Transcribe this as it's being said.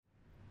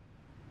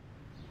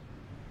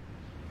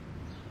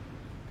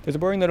There's a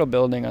boring little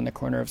building on the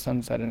corner of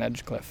Sunset and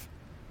Edgecliff.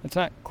 It's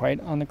not quite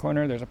on the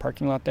corner, there's a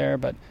parking lot there,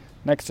 but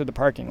next to the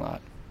parking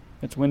lot.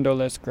 It's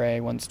windowless, gray,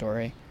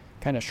 one-story,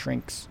 kind of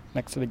shrinks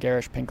next to the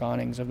garish pink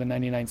awnings of the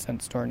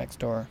 99-cent store next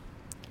door.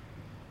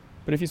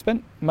 But if you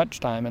spent much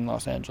time in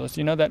Los Angeles,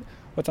 you know that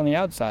what's on the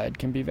outside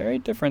can be very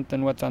different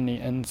than what's on the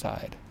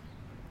inside.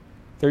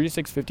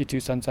 3652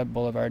 Sunset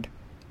Boulevard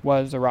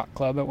was a rock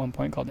club at one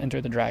point called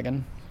Enter the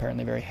Dragon,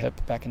 apparently very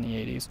hip back in the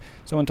 80s.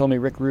 Someone told me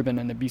Rick Rubin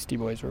and the Beastie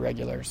Boys were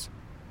regulars.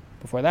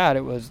 Before that,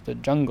 it was the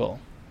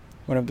Jungle,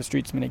 one of the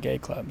street's many gay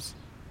clubs.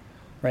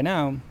 Right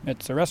now,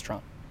 it's a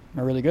restaurant,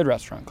 a really good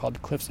restaurant called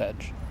Cliff's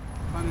Edge.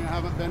 Funny, I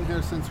haven't been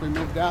here since we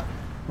moved out.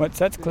 What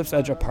sets Cliff's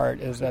Edge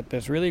apart is that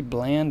this really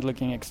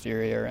bland-looking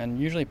exterior and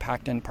usually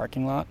packed-in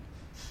parking lot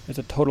is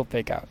a total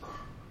fake-out.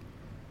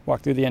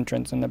 Walk through the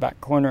entrance in the back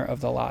corner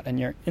of the lot, and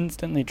you're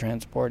instantly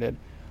transported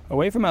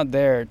away from out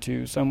there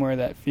to somewhere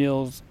that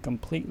feels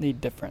completely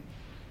different.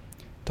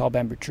 Tall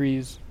bamboo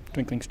trees,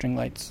 twinkling string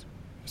lights,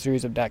 a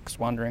series of decks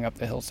wandering up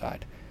the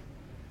hillside.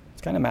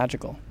 It's kind of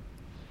magical.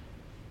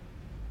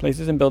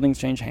 Places and buildings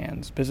change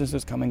hands,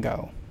 businesses come and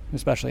go,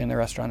 especially in the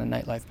restaurant and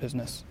nightlife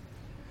business.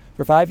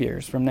 For 5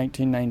 years, from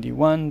 1991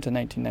 to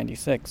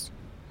 1996,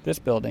 this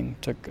building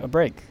took a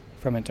break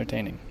from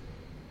entertaining.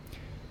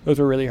 Those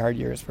were really hard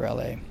years for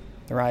LA.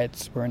 The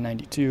riots were in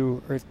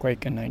 92,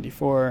 earthquake in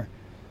 94,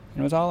 and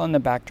it was all on the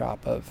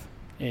backdrop of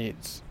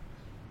AIDS.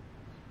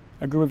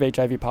 A group of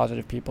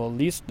HIV-positive people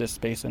leased this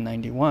space in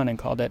 91 and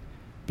called it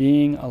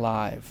Being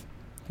Alive,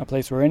 a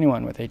place where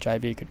anyone with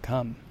HIV could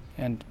come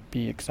and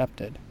be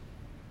accepted.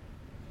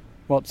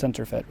 Walt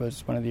Centerfit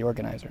was one of the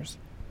organizers.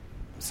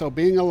 So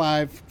Being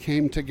Alive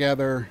came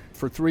together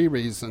for 3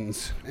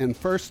 reasons. And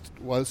first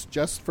was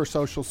just for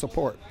social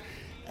support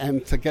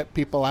and to get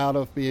people out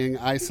of being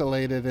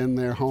isolated in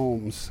their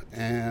homes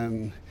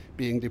and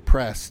being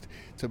depressed,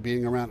 to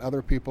being around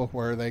other people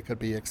where they could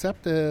be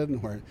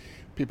accepted, where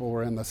people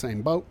were in the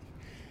same boat.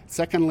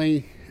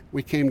 Secondly,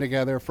 we came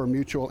together for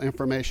mutual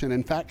information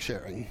and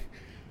fact-sharing.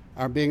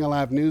 Our Being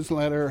Alive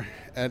newsletter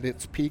at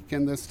its peak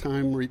in this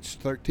time reached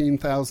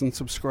 13,000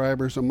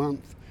 subscribers a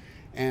month,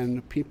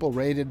 and people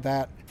rated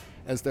that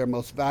as their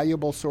most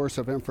valuable source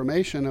of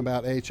information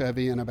about HIV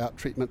and about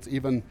treatments,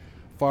 even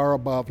far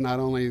above not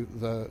only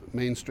the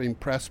mainstream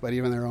press, but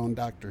even their own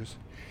doctors.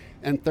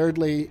 And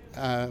thirdly,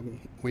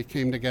 we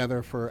came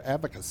together for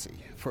advocacy,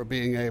 for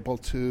being able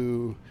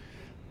to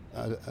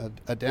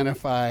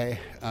identify,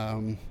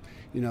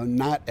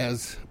 not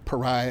as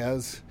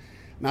pariahs,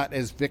 not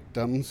as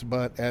victims,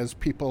 but as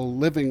people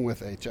living with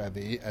HIV,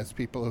 as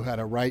people who had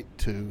a right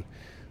to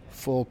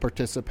full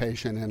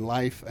participation in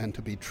life and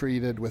to be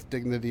treated with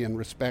dignity and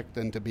respect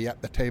and to be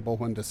at the table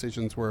when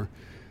decisions were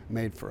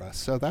made for us.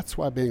 So that's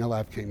why Being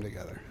Alive came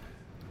together.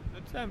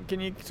 Can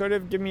you sort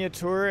of give me a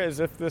tour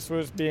as if this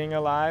was Being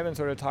Alive and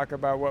sort of talk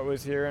about what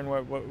was here and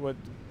what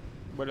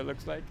it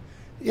looks like?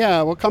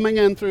 Yeah, well, coming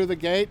in through the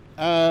gate,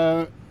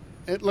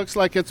 it looks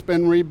like it's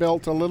been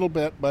rebuilt a little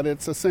bit, but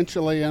it's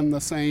essentially in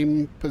the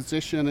same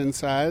position and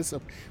size.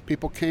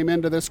 People came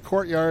into this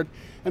courtyard,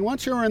 and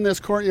once you were in this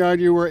courtyard,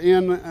 you were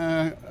in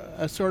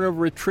a sort of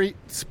retreat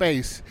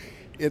space.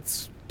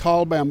 It's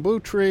tall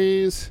bamboo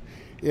trees.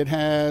 It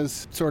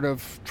has sort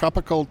of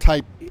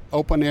tropical-type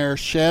open-air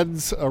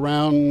sheds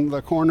around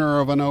the corner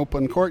of an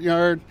open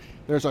courtyard.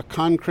 There's a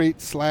concrete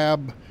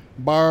slab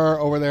bar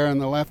over there in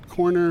the left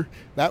corner.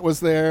 That was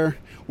there.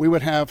 We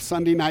would have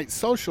Sunday night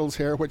socials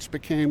here, which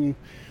became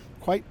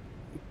quite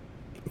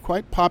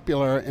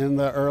popular in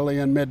the early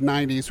and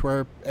mid-'90s,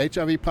 where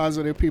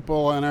HIV-positive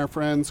people and our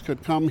friends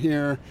could come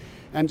here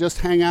and just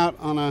hang out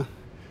on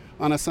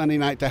a Sunday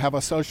night to have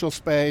a social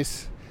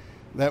space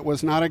that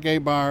was not a gay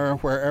bar,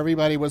 where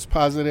everybody was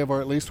positive, or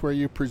at least where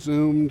you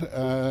presumed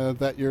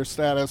that your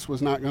status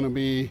was not going to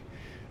be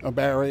a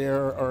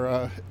barrier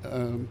or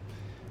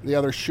the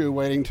other shoe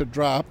waiting to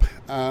drop.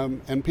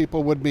 And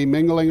people would be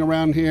mingling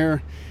around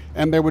here,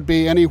 and there would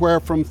be anywhere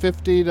from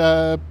 50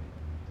 to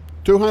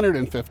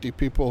 250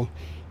 people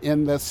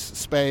in this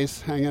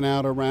space hanging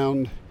out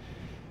around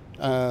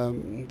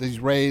these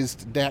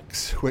raised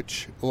decks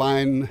which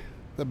line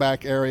the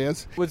back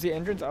areas. Was the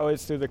entrance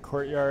always through the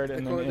courtyard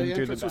and then into the back?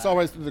 The entrance was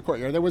always through the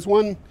courtyard. There was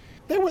one.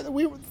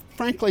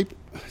 Frankly,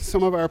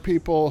 some of our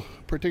people,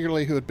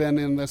 particularly who had been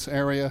in this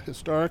area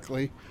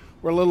historically,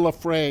 were a little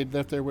afraid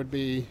that there would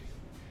be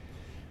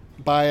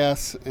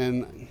bias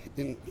and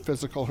in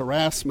physical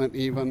harassment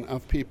even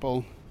of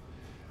people,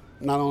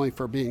 not only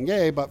for being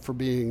gay, but for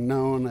being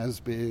known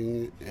as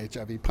being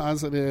HIV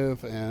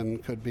positive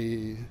and could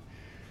be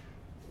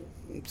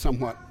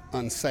somewhat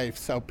unsafe.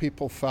 So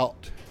people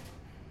felt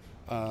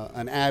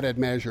an added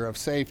measure of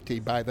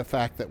safety by the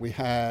fact that we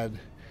had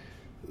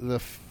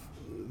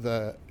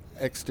the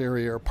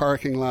exterior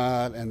parking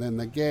lot and then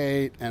the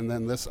gate and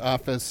then this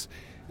office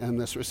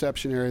and this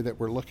reception area that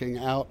we're looking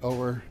out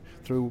over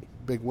through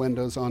big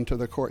windows onto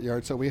the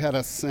courtyard. So we had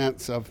a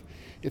sense of,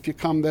 if you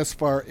come this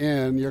far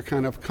in, you're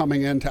kind of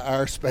coming into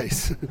our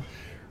space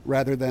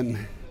rather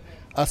than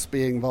us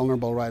being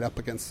vulnerable right up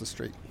against the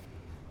street.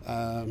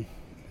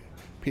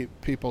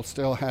 People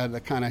still had the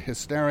kind of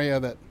hysteria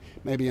that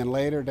maybe in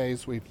later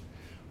days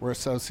were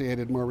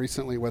associated more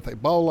recently with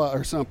Ebola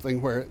or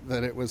something, where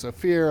that it was a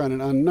fear and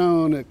an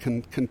unknown, a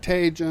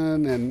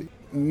contagion. And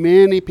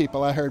many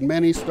people, I heard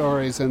many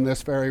stories in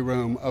this very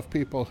room of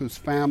people whose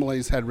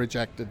families had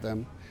rejected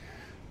them,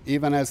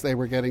 even as they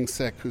were getting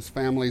sick, whose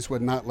families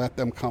would not let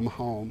them come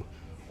home,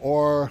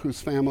 or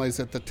whose families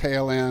at the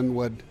tail end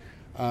would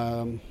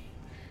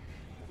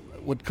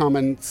come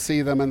and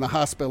see them in the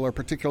hospital, or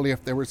particularly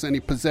if there was any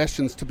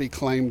possessions to be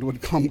claimed,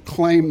 would come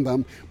claim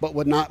them, but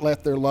would not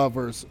let their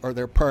lovers or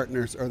their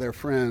partners or their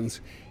friends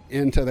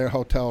into their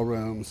hotel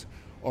rooms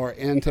or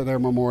into their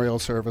memorial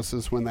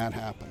services when that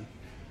happened.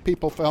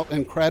 People felt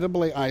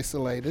incredibly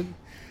isolated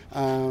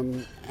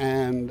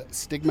and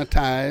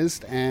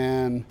stigmatized,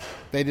 and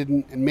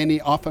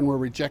many often were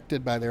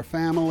rejected by their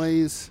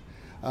families.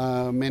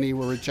 Many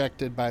were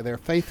rejected by their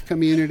faith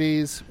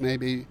communities,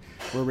 maybe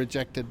were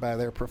rejected by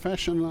their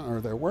profession or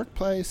their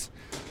workplace.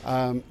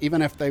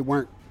 Even if they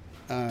weren't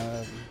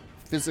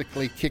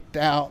physically kicked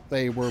out,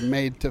 they were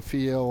made to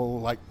feel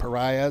like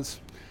pariahs.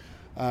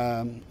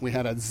 We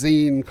had a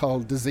zine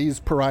called Disease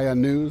Pariah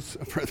News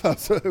for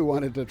those who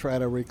wanted to try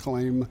to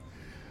reclaim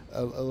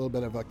a little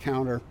bit of a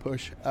counter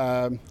push.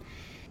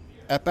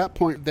 At that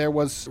point, there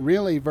was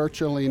really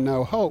virtually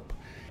no hope.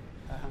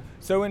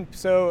 So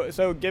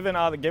given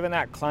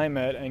that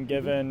climate and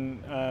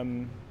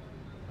given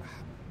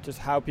just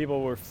how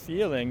people were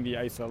feeling the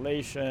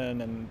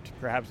isolation and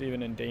perhaps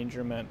even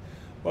endangerment,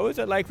 what was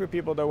it like for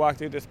people to walk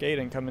through this gate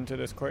and come into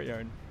this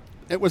courtyard?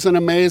 It was an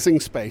amazing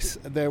space.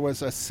 There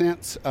was a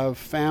sense of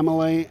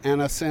family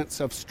and a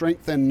sense of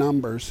strength in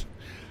numbers,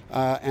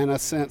 and a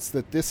sense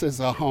that this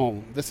is a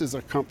home. This is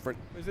a comfort.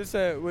 Was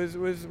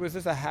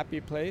this a happy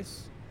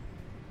place?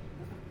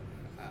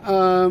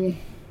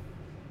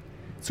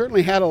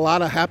 Certainly had a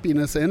lot of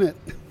happiness in it.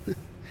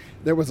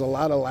 There was a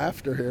lot of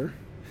laughter here,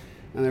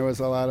 and there was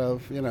a lot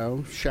of,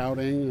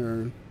 shouting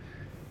or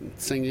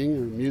singing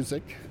or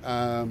music.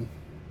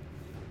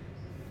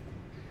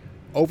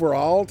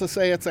 Overall, to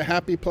say it's a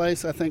happy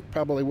place, I think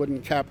probably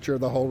wouldn't capture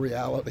the whole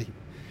reality,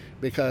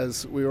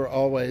 because we were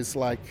always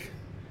like,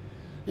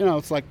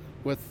 it's like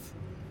with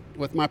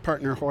my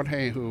partner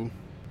Jorge, who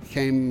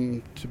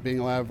came to being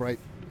alive right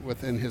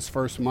within his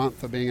first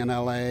month of being in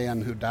LA,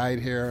 and who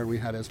died here, and we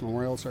had his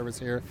memorial service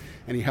here,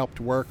 and he helped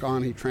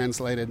he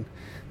translated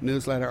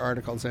newsletter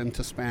articles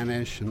into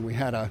Spanish, and we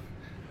had a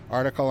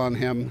article on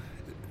him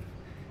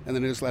in the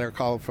newsletter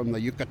called From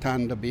the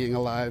Yucatan to Being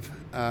Alive.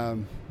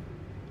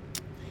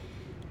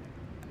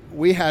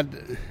 We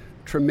had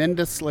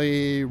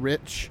tremendously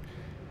rich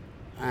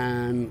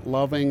and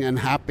loving and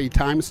happy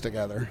times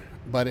together,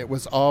 but it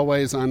was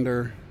always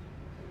under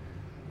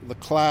the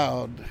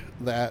cloud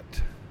that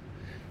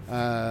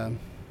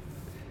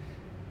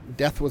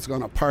death was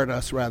going to part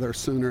us rather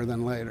sooner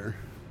than later.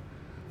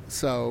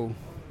 So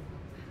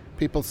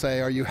people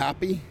say, "Are you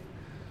happy?"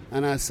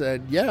 And I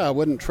said, "Yeah, I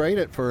wouldn't trade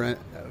it for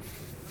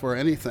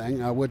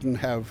anything. I wouldn't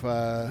have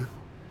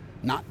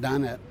not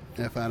done it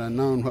if I'd have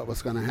known what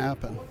was going to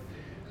happen."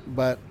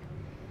 But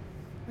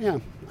yeah,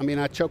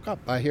 I choke up.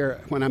 I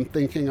hear when I'm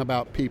thinking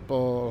about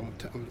people,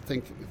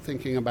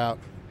 thinking about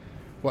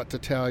what to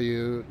tell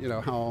you,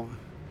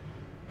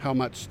 how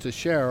much to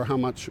share, or how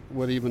much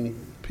would even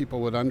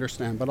people would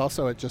understand. But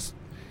also it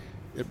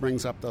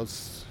brings up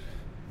those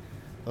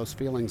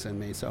feelings in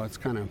me. So it's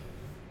kind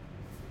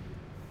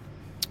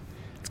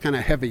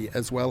of heavy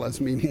as well as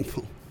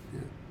meaningful. Yeah.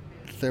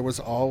 There was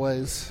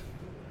always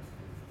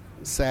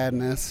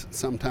sadness,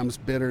 sometimes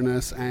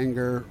bitterness,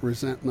 anger,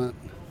 resentment.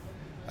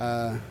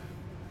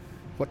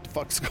 What the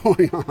fuck's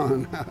going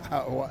on?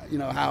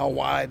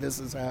 Why this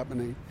is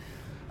happening?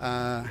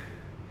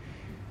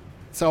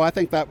 So I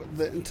think that,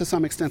 to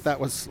some extent, that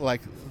was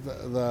like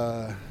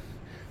the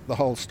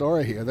whole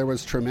story here. There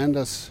was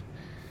tremendous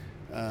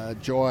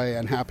joy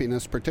and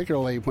happiness,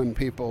 particularly when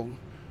people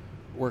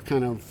were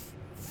kind of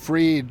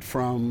freed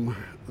from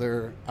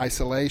their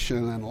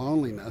isolation and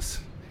loneliness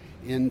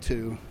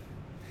into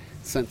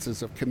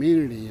senses of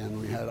community. And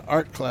we had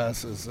art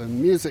classes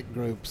and music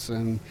groups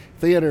and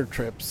theater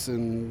trips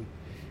and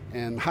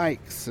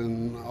hikes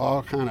and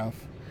all kind of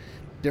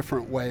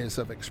different ways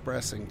of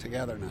expressing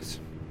togetherness.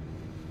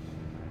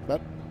 But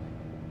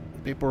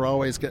people were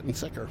always getting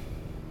sicker.